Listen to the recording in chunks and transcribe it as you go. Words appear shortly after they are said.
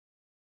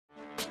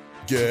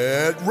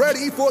Get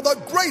ready for the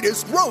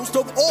greatest roast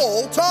of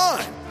all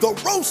time, the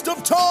Roast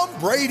of Tom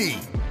Brady,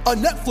 a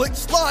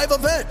Netflix live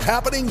event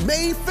happening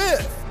May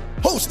 5th.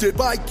 Hosted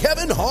by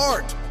Kevin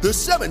Hart, the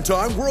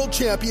 7-time world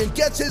champion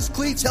gets his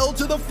cleats held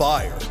to the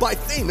fire by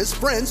famous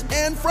friends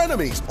and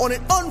frenemies on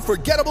an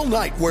unforgettable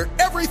night where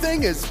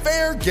everything is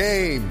fair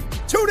game.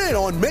 Tune in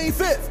on May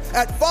 5th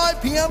at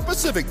 5 p.m.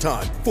 Pacific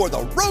time for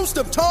the Roast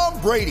of Tom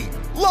Brady,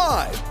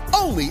 live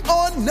only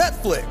on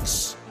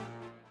Netflix.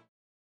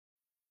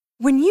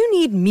 When you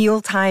need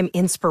mealtime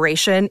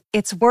inspiration,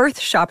 it's worth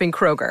shopping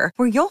Kroger,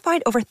 where you'll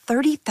find over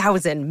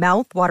 30,000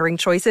 mouth-watering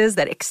choices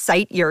that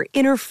excite your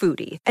inner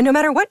foodie. And no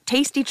matter what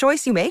tasty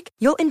choice you make,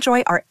 you'll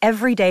enjoy our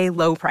everyday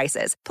low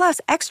prices, plus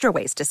extra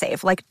ways to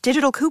save, like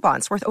digital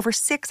coupons worth over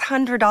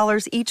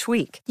 $600 each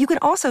week. You can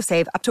also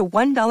save up to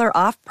 $1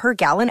 off per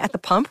gallon at the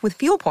pump with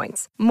fuel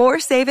points. More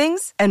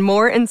savings and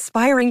more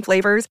inspiring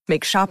flavors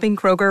make shopping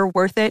Kroger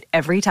worth it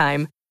every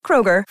time.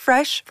 Kroger,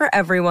 fresh for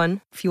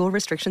everyone. Fuel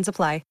restrictions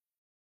apply.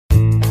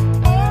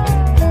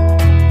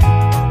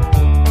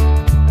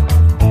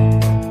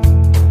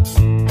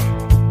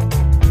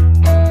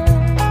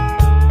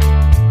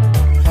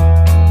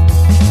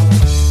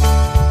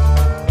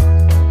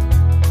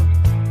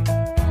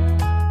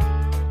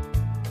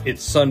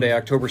 It's Sunday,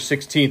 October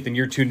 16th, and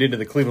you're tuned into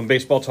the Cleveland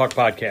Baseball Talk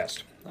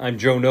Podcast. I'm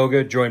Joe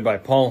Noga, joined by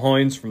Paul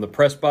Hoynes from the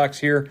press box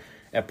here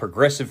at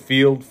Progressive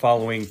Field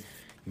following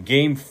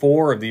Game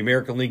 4 of the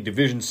American League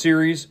Division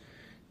Series.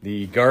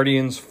 The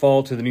Guardians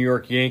fall to the New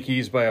York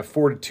Yankees by a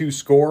 4-2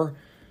 score.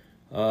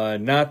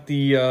 Not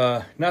the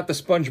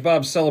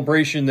SpongeBob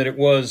celebration that it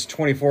was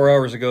 24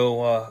 hours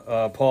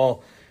ago,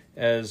 Paul,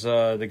 as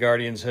the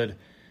Guardians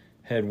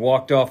had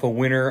walked off a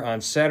winner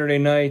on Saturday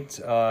night.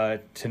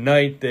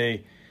 Tonight,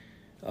 they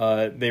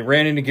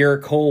ran into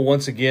Garrett Cole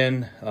once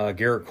again.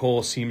 Garrett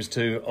Cole seems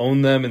to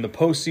own them in the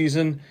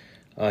postseason.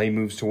 He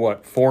moves to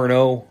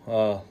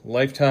 4-0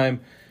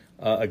 lifetime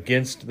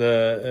against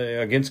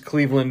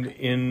Cleveland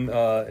in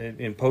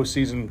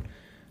postseason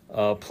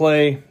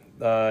play.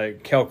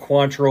 Cal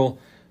Quantrill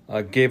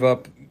gave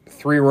up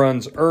 3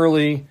 runs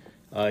early.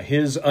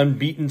 His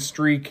unbeaten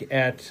streak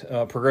at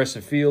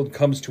Progressive Field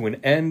comes to an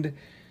end.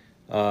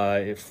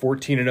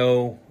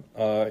 14-0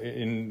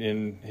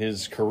 in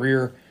his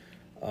career.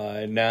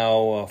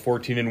 Now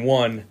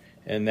 14-1,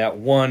 and that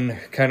one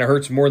kind of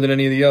hurts more than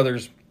any of the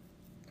others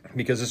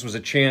because this was a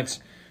chance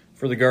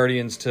for the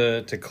Guardians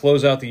to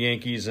close out the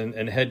Yankees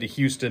and head to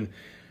Houston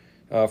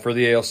for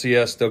the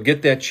ALCS. They'll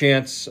get that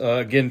chance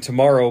again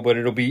tomorrow, but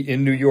it'll be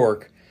in New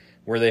York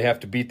where they have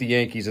to beat the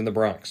Yankees in the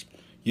Bronx.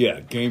 Yeah,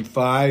 Game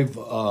 5,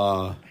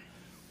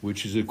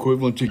 which is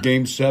equivalent to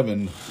Game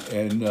 7,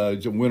 and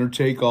it's a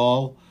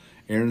winner-take-all.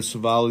 Aaron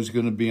Savali is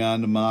going to be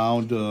on the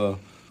mound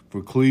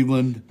for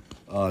Cleveland.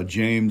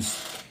 Jameson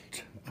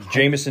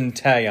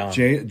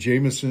Taillon.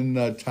 Jameson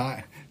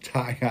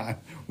Taillon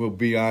will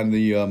be on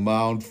the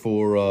mound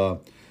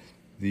for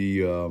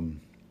the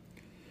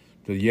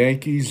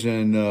Yankees,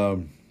 and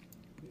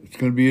it's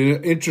going to be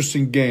an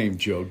interesting game,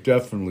 Joe,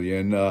 definitely.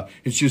 And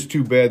it's just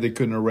too bad they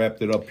couldn't have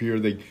wrapped it up here.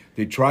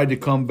 They tried to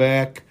come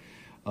back.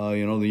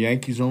 The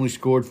Yankees only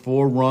scored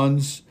 4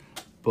 runs,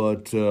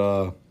 but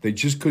they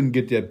just couldn't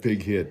get that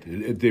big hit.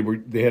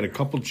 They had a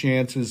couple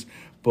chances,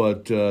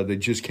 but they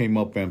just came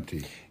up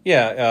empty.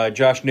 Yeah,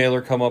 Josh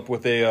Naylor come up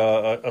with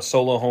a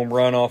solo home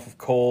run off of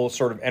Cole,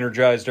 sort of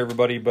energized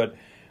everybody, but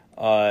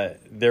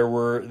there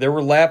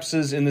were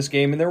lapses in this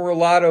game, and there were a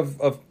lot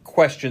of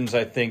questions,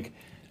 I think.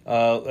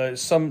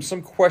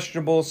 Some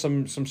questionable,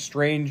 some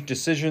strange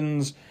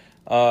decisions,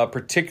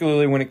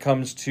 particularly when it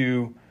comes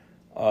to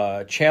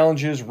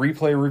challenges,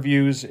 replay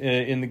reviews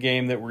in the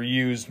game that were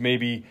used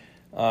maybe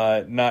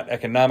not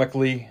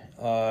economically.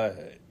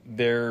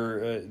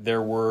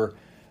 There were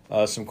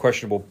some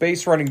questionable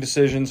base running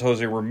decisions.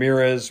 Jose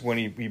Ramirez, when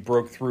he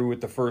broke through with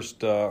the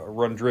first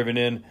run driven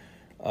in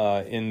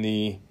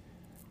the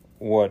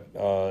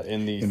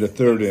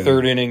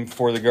third inning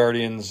for the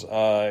Guardians,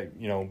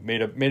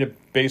 made a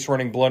base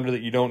running blunder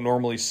that you don't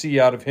normally see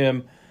out of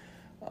him.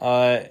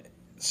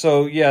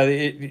 So yeah,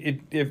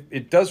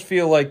 it does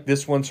feel like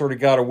this one sort of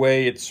got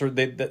away. It's sort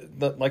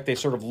of like they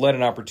sort of let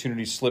an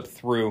opportunity slip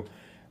through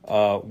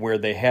where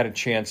they had a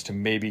chance to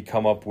maybe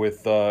come up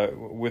with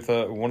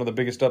one of the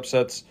biggest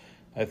upsets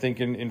I think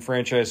in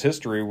franchise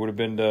history would have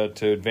been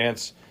to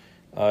advance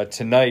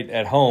tonight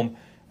at home.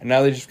 And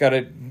now they just got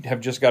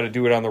to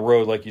do it on the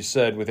road, like you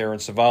said, with Aaron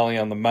Savali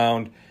on the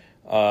mound.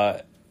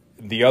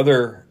 The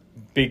other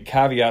big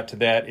caveat to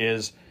that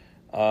is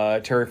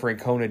Terry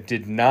Francona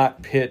did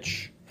not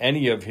pitch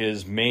any of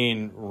his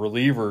main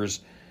relievers.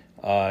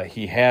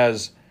 He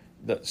has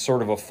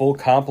sort of a full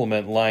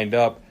complement lined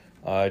up.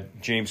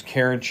 James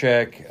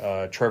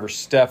Karinchak, Trevor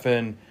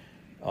Stephan,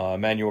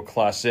 Emmanuel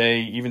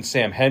Clase, even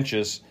Sam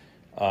Hentges.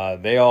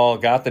 They all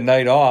got the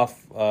night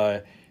off.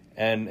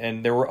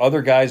 And there were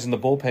other guys in the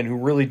bullpen who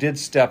really did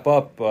step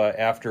up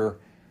after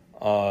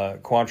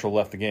Quantrill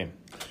left the game.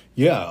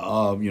 Yeah,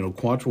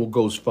 Quantrill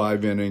goes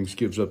 5 innings,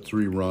 gives up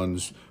 3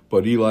 runs,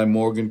 but Eli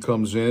Morgan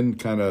comes in,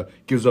 kind of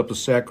gives up a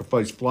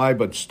sacrifice fly,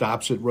 but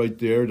stops it right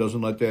there,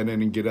 doesn't let that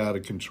inning get out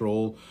of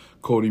control.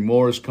 Cody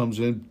Morris comes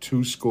in,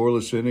 2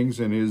 scoreless innings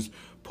in his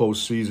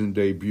postseason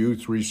debut,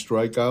 3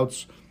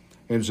 strikeouts.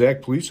 And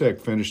Zach Plesac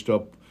finished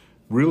up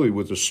really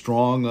with a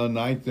strong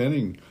 9th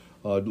inning.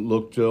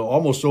 Looked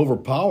almost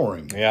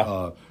overpowering.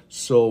 Yeah.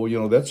 So,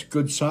 that's a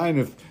good sign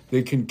if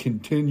they can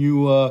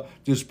continue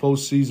this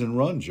postseason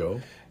run,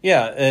 Joe.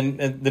 Yeah,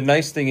 and the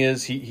nice thing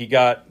is he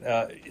got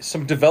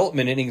some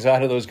development innings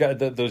out of those guys,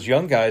 those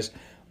young guys,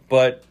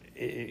 but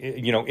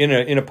in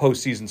a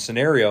postseason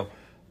scenario,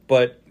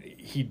 but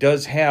he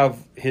does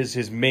have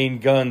his main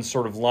guns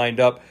sort of lined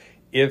up.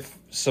 If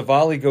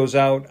Savali goes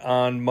out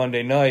on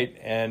Monday night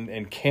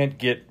and can't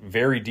get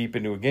very deep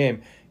into a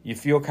game, you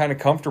feel kind of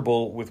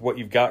comfortable with what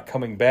you've got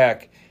coming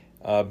back,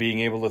 being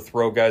able to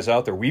throw guys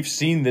out there. We've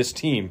seen this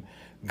team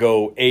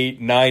go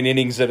 8-9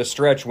 innings at a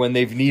stretch when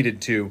they've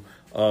needed to,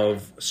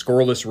 of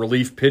scoreless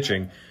relief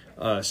pitching.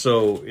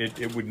 So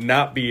it would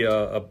not be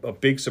a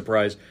big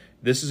surprise.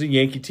 This is a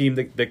Yankee team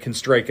that can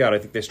strike out. I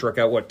think they struck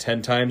out,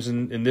 10 times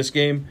in this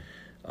game?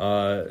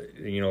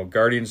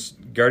 Guardians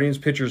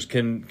pitchers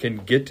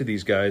can get to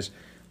these guys.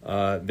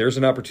 There's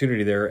an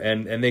opportunity there.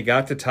 And they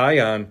got to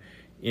Taillon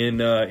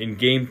in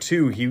Game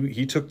 2.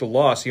 He took the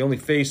loss. He only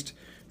faced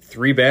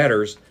 3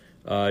 batters,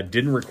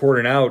 didn't record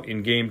an out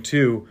in Game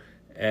 2.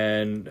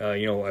 And,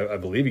 I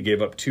believe he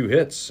gave up 2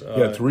 hits.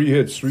 3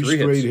 hits, three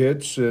straight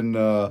hits, and,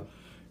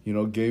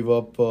 gave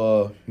up,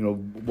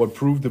 what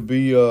proved to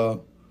be,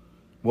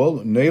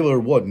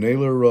 Naylor,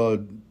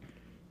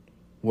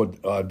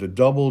 the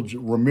double,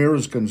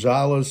 Ramirez,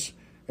 Gonzalez,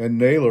 and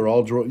Naylor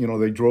all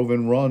they drove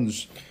in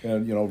runs.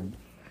 And,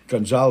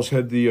 Gonzalez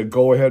had the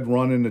go-ahead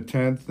run in the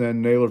 10th,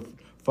 and Naylor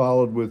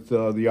followed with the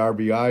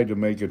RBI to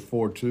make it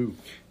 4-2.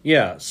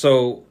 Yeah,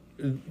 so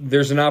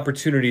there's an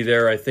opportunity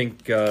there. I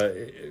think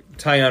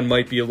Taillon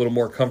might be a little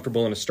more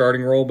comfortable in a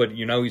starting role, but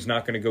he's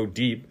not going to go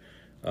deep.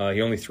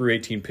 He only threw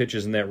 18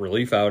 pitches in that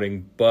relief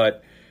outing,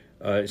 but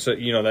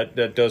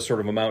that does sort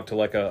of amount to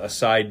like a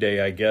side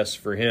day, I guess,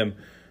 for him.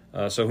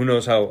 So who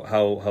knows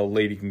how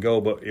late he can go.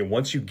 But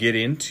once you get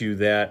into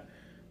that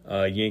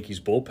Yankees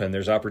bullpen,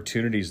 there's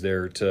opportunities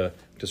there to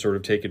sort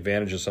of take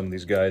advantage of some of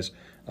these guys.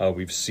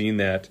 We've seen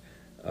that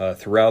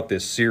throughout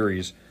this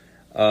series.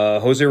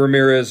 Jose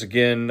Ramirez,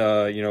 again,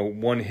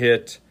 1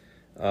 hit.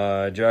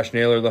 Josh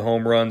Naylor, the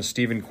home run.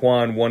 Stephen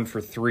Kwan, 1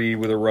 for 3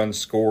 with a run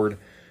scored.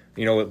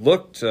 It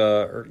looked,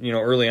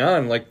 early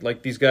on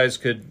like these guys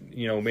could,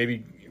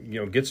 maybe,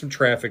 get some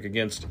traffic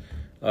against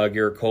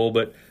Garrett Cole,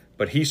 but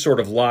he sort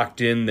of locked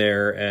in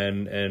there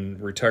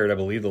and retired, I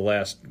believe, the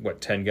last,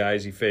 10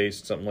 guys he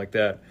faced, something like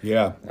that.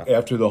 Yeah,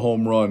 after the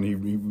home run, he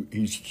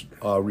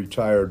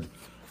retired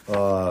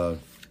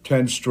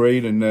 10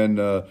 straight, and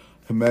then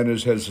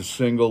Jimenez has a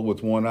single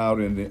with 1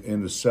 out in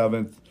the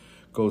 7th,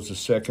 goes to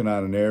second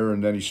on an error,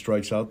 and then he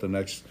strikes out the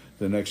next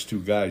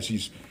 2 guys.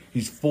 He's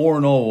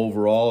 4-0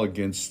 overall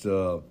against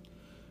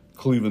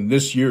Cleveland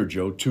this year,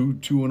 Joe.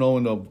 2-0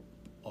 in the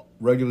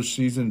regular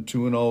season,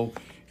 2-0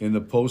 in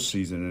the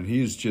postseason, and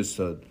he is just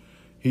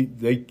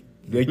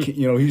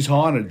he's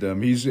haunted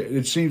them.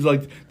 It seems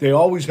like they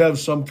always have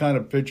some kind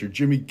of pitcher.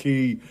 Jimmy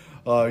Key,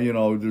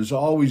 there's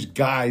always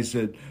guys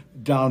that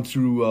down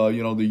through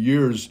the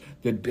years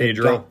that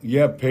Pedro,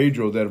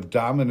 Pedro, that have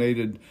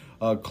dominated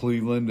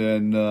Cleveland,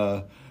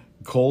 and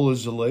Cole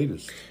is the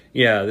latest.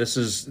 Yeah, this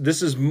is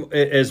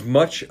as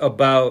much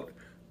about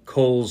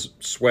Cole's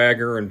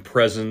swagger and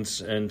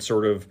presence and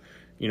sort of,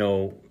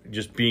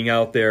 just being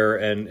out there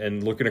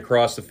and looking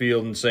across the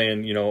field and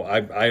saying,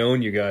 I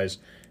own you guys.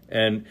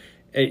 And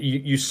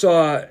you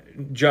saw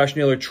Josh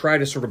Naylor try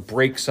to sort of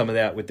break some of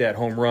that with that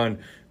home run,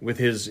 with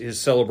his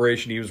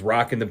celebration. He was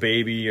rocking the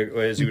baby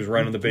as he was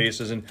running the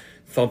bases and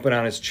thumping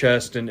on his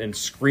chest and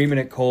screaming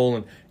at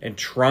Cole and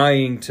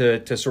trying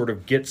to sort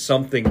of get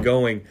something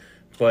going.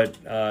 But,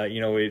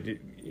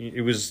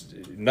 it was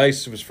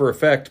nice. It was for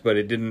effect, but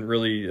it didn't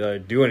really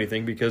do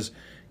anything because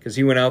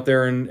he went out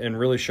there and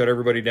really shut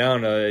everybody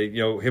down.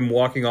 Him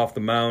walking off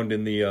the mound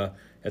in the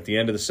at the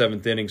end of the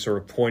 7th inning, sort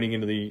of pointing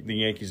into the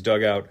Yankees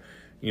dugout,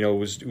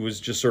 was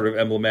just sort of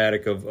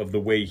emblematic of the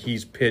way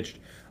he's pitched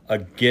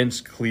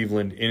against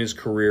Cleveland in his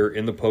career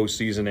in the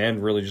postseason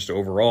and really just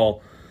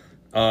overall.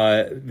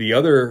 The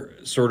other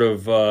sort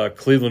of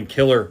Cleveland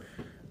killer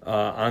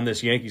on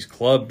this Yankees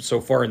club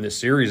so far in this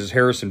series is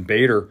Harrison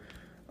Bader.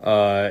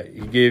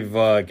 He gave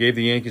the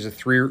Yankees a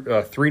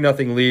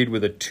 3-0 lead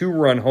with a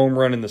 2-run home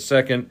run in the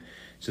second.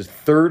 It's his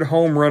 3rd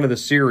home run of the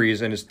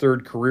series and his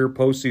 3rd career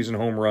postseason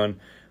home run.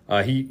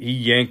 He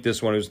yanked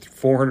this one. It was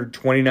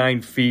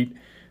 429 feet,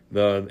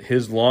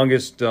 his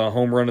longest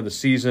home run of the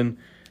season.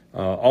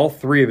 All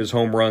 3 of his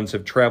home runs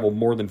have traveled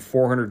more than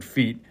 400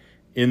 feet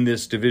in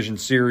this division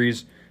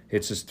series.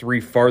 It's his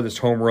 3 farthest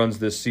home runs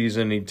this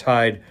season. He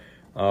tied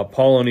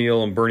Paul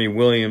O'Neill and Bernie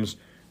Williams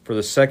for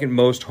the 2nd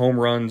most home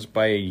runs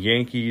by a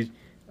Yankee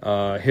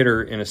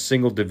hitter in a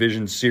single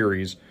division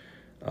series.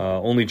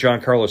 Only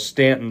Giancarlo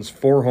Stanton's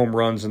 4 home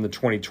runs in the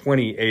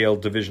 2020 AL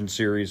Division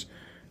Series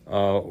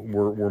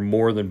were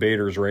more than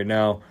Bader's right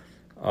now.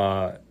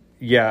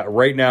 Yeah,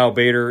 right now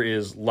Bader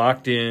is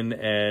locked in,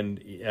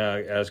 and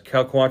as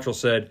Cal Quantrill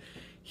said,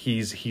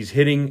 he's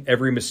hitting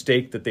every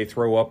mistake that they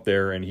throw up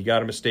there, and he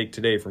got a mistake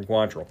today from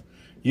Quantrill.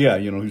 Yeah,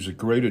 he's a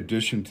great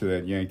addition to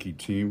that Yankee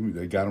team.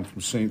 They got him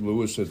from St.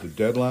 Louis at the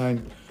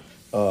deadline.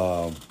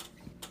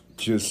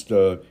 He's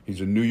a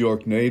New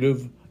York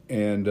native,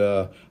 and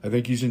I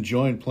think he's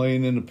enjoying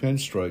playing in the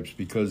pinstripes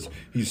because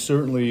he's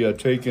certainly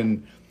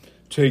taken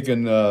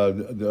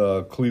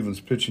the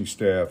Cleveland's pitching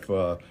staff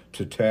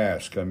to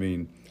task. I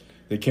mean,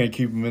 they can't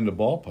keep him in the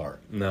ballpark.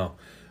 No.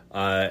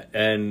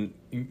 And,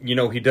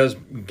 he does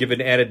give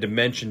an added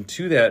dimension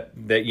to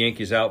that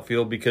Yankees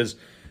outfield because,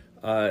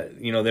 they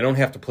don't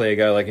have to play a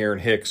guy like Aaron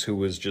Hicks, who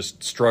was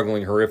just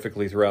struggling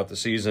horrifically throughout the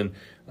season.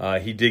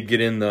 He did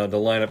get in the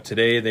lineup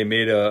today. They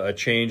made a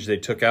change. They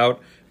took out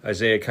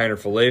Isaiah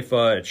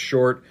Kiner-Falefa at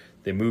short.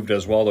 They moved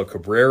Oswaldo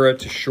Cabrera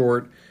to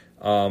short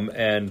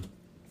and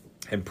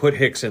put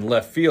Hicks in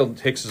left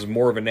field. Hicks is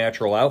more of a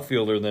natural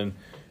outfielder than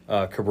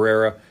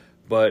Cabrera.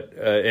 But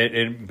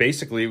and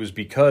basically it was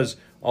because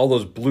all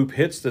those bloop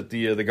hits that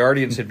the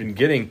Guardians had been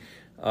getting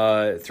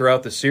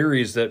throughout the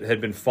series that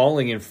had been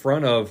falling in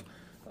front of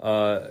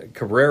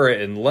Cabrera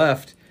in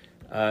left,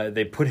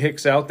 they put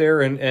Hicks out there,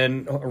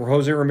 and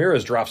Jose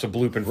Ramirez drops a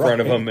bloop in front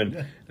of him,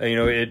 and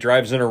it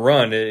drives in a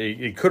run.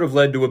 It could have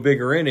led to a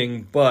bigger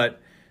inning,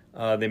 but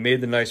they made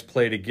the nice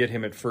play to get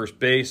him at first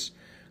base,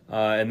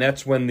 and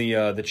that's when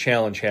the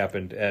challenge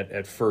happened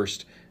at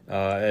first.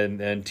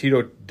 And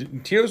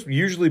Tito's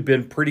usually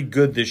been pretty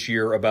good this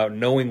year about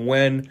knowing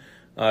when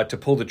to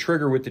pull the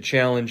trigger with the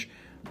challenge.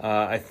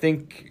 I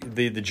think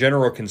the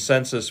general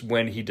consensus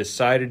when he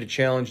decided to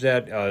challenge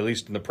that, at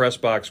least in the press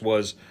box,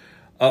 was,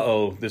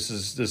 this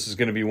is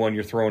going to be one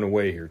you're throwing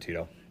away here,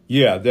 Tito.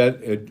 Yeah,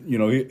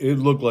 it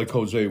looked like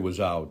Jose was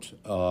out,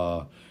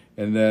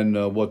 and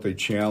then what they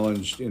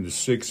challenged in the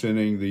sixth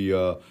inning,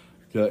 the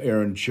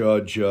Aaron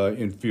Judge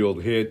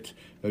infield hit.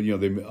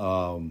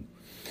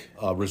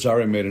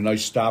 Rosario made a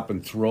nice stop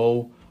and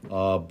throw,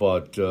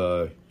 but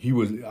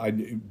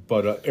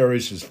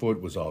Arias'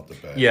 foot was off the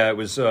bat. Yeah, it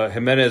was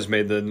Jimenez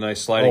made the nice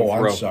sliding throw.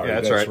 Oh, I'm sorry.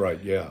 Yeah, that's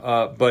right.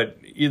 Yeah. But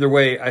either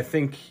way, I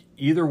think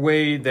either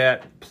way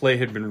that play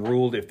had been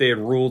ruled, if they had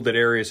ruled that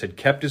Arias had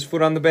kept his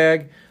foot on the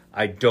bag,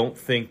 I don't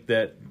think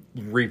that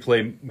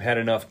replay had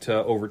enough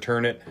to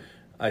overturn it.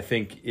 I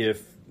think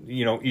if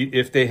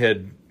they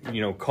had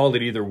called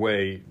it either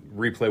way,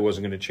 replay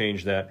wasn't going to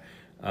change that.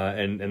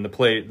 And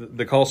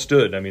the call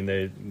stood. I mean,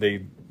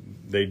 they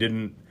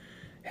didn't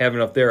have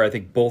enough there. I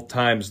think both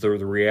times the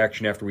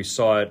reaction after we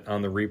saw it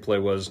on the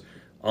replay was,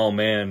 oh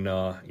man,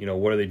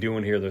 what are they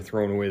doing here? They're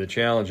throwing away the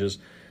challenges.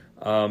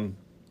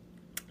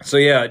 So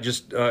yeah,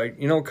 just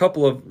a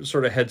couple of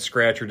sort of head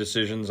scratcher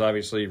decisions.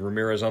 Obviously,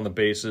 Ramirez on the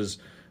bases,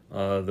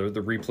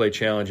 the replay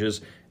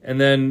challenges, and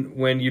then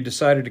when you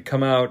decided to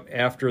come out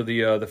after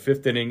the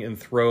fifth inning and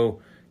throw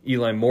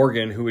Eli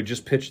Morgan, who had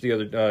just pitched the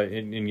other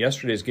in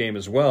yesterday's game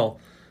as well.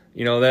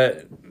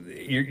 That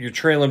you're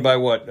trailing by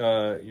what?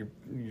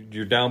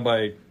 You're down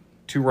by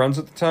 2 runs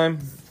at the time.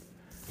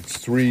 It's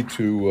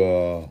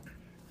 3-2.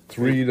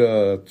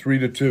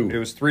 It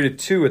was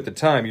 3-2 at the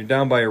time. You're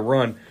down by a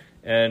run,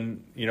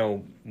 and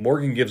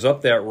Morgan gives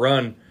up that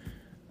run.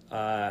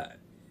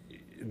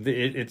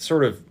 It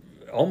sort of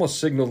almost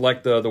signaled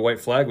like the white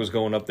flag was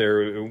going up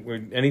there.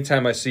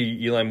 Anytime I see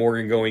Eli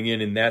Morgan going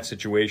in that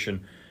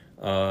situation,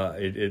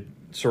 it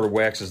sort of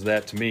waxes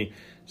that to me.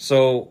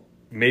 So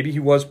maybe he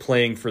was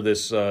playing for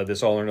this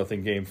all or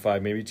nothing game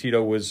 5. Maybe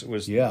Tito was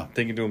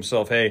thinking to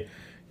himself, hey,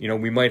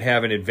 we might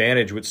have an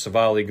advantage with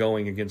Savali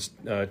going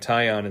against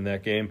Taillon in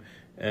that game,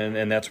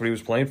 and that's what he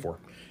was playing for.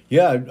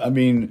 Yeah, I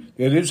mean,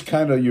 it is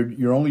kind of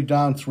you're only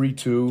down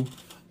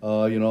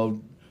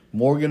 3-2.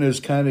 Morgan is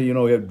kind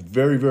of had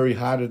very, very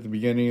hot at the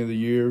beginning of the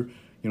year.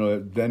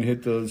 Then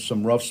hit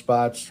some rough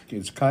spots.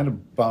 It's kind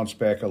of bounced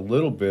back a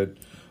little bit.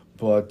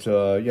 But,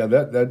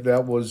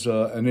 that was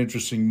an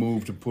interesting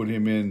move to put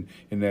him in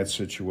that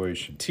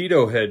situation.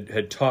 Tito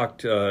had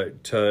talked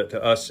to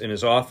us in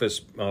his office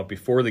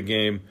before the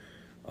game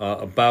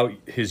about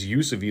his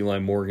use of Eli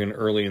Morgan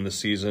early in the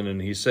season,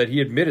 and he said he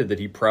admitted that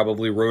he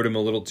probably rode him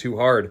a little too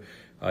hard.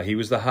 He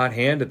was the hot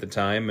hand at the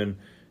time,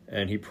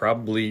 and he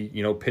probably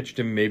pitched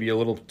him maybe a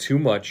little too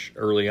much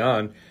early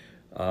on,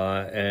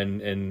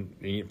 and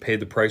he paid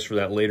the price for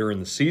that later in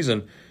the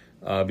season.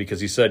 Because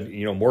he said,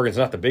 Morgan's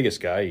not the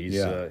biggest guy.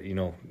 He's, not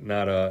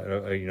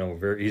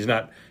he's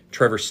not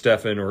Trevor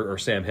Stephan or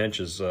Sam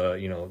Hench's,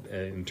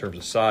 in terms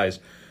of size.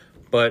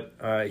 But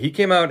he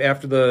came out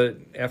after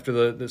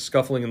the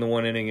scuffling in the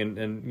one inning,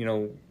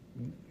 and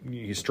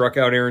he struck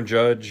out Aaron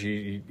Judge.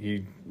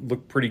 He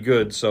looked pretty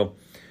good. So,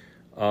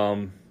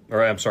 he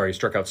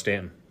struck out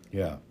Stanton.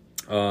 Yeah.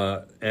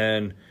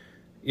 And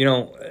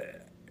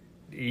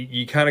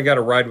you kind of got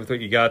to ride with what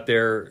you got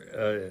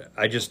there.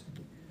 I just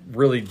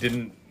really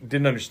didn't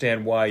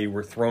understand why you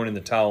were thrown in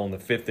the towel in the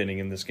 5th inning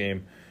in this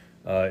game,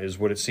 is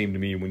what it seemed to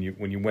me when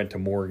you went to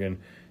Morgan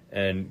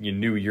and you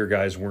knew your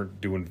guys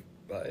weren't doing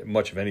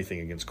much of anything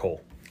against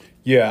Cole.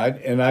 Yeah,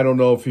 and I don't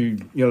know if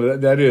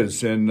that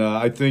is, and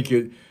I think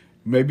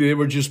maybe they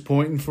were just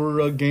pointing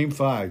for Game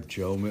 5,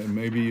 Joe.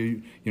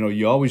 Maybe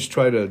you always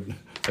try to.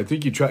 I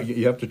think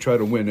you have to try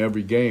to win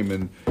every game,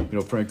 and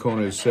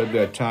Francona has said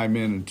that time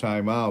in and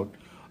time out.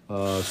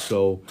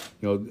 So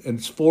and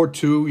it's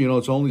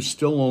 4-2. It's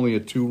still only a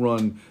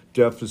 2-run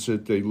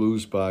deficit they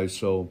lose by.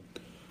 So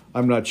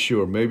I'm not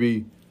sure.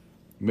 Maybe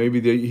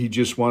he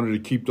just wanted to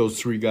keep those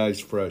 3 guys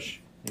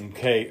fresh.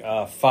 Okay,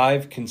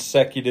 5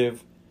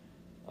 consecutive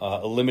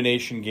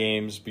elimination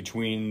games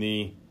between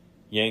the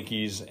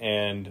Yankees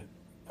and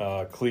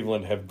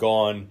Cleveland have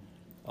gone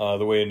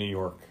the way of New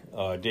York.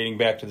 Dating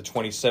back to the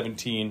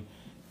 2017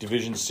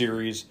 Division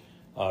Series,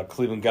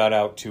 Cleveland got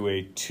out to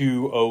a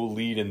 2-0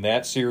 lead in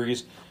that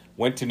series.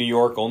 Went to New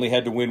York, only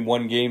had to win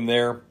 1 game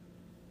there.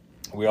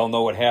 We all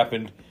know what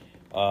happened.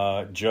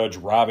 Judge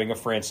robbing a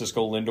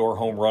Francisco Lindor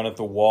home run at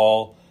the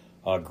wall.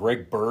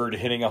 Greg Bird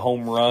hitting a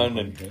home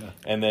run,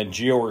 and then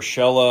Gio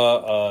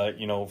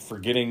Urshela,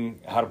 forgetting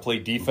how to play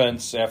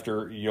defense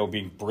after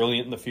being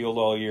brilliant in the field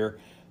all year.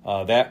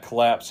 That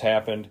collapse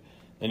happened.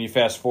 Then you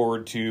fast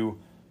forward to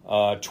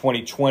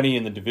 2020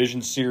 in the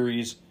Division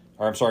Series,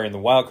 in the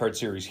Wild Card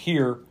Series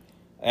here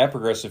at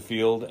Progressive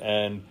Field,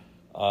 and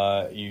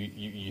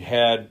you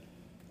had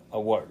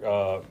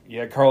you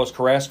had Carlos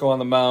Carrasco on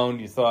the mound.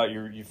 You thought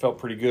you felt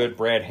pretty good.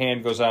 Brad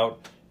Hand goes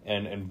out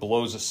and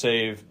blows a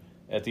save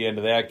at the end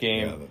of that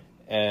game,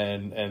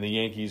 and the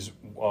Yankees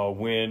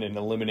win and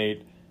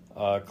eliminate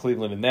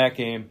Cleveland in that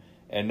game.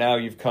 And now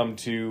you've come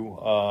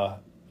to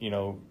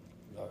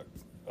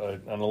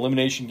an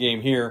elimination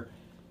game here.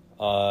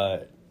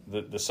 The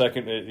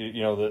second,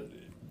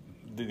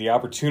 the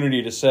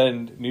opportunity to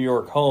send New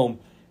York home,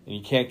 and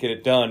you can't get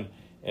it done.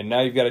 And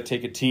now you've got to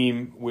take a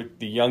team with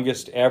the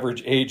youngest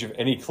average age of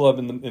any club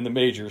in the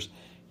majors.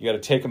 You got to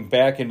take them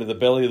back into the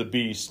belly of the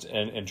beast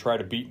and try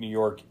to beat New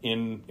York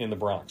in the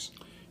Bronx.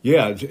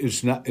 Yeah,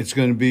 it's not. It's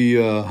going to be.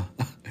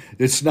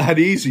 It's not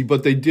easy,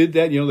 but they did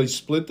that. They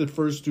split the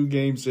first 2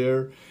 games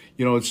there.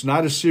 It's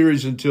not a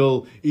series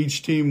until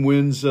each team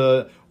wins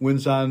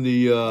on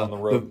the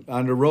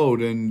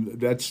road,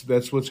 and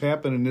that's what's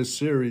happened in this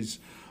series.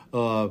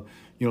 The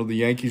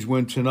Yankees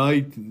win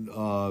tonight.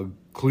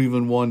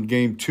 Cleveland won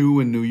Game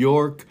 2 in New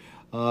York.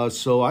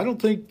 So I don't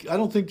think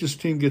this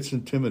team gets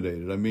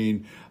intimidated. I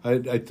mean,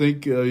 I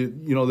think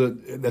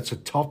that's a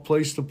tough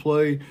place to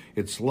play.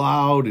 It's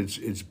loud.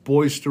 It's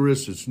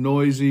boisterous. It's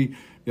noisy.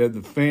 Yeah,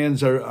 the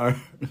fans are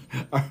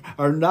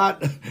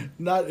not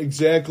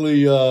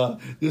exactly.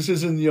 This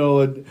isn't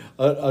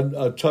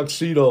a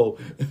tuxedo.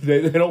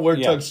 They don't wear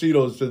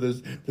tuxedos to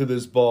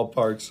this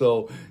ballpark.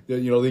 So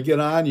they get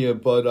on you.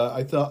 But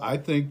I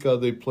think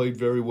they played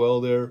very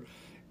well there.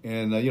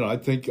 And I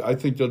think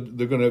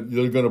they're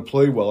gonna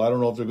play well. I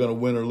don't know if they're gonna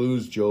win or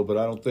lose, Joe, but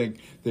I don't think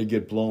they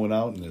get blown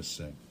out in this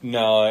thing.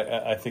 No,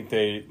 I think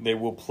they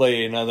will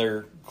play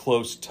another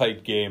close,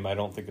 tight game. I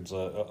don't think it's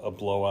a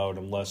blowout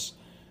unless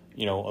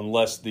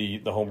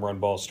the home run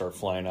balls start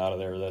flying out of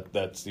there.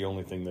 That's the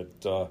only thing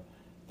that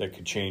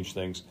could change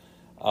things.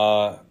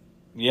 So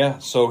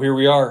here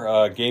we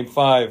are, Game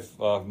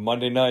 5,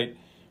 Monday night.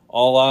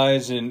 All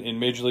eyes in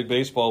Major League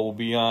Baseball will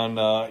be on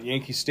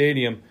Yankee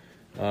Stadium.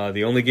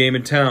 The only game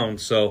in town,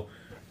 so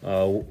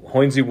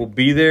Hoynesy will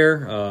be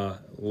there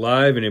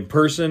live and in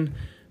person.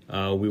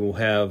 We will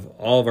have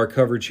all of our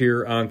coverage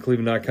here on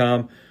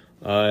Cleveland.com,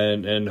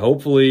 and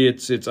hopefully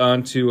it's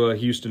on to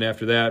Houston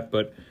after that.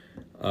 But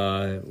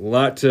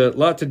lot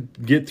to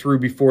get through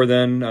before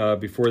then.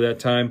 Before that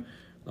time,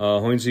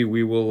 Hoynesy,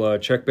 we will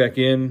check back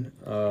in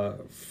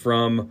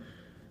from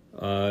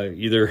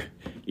either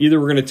we're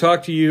going to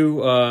talk to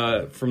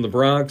you from the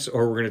Bronx,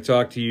 or we're going to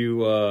talk to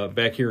you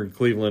back here in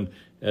Cleveland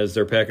as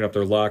they're packing up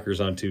their lockers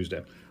on Tuesday.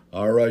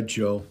 All right,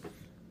 Joe.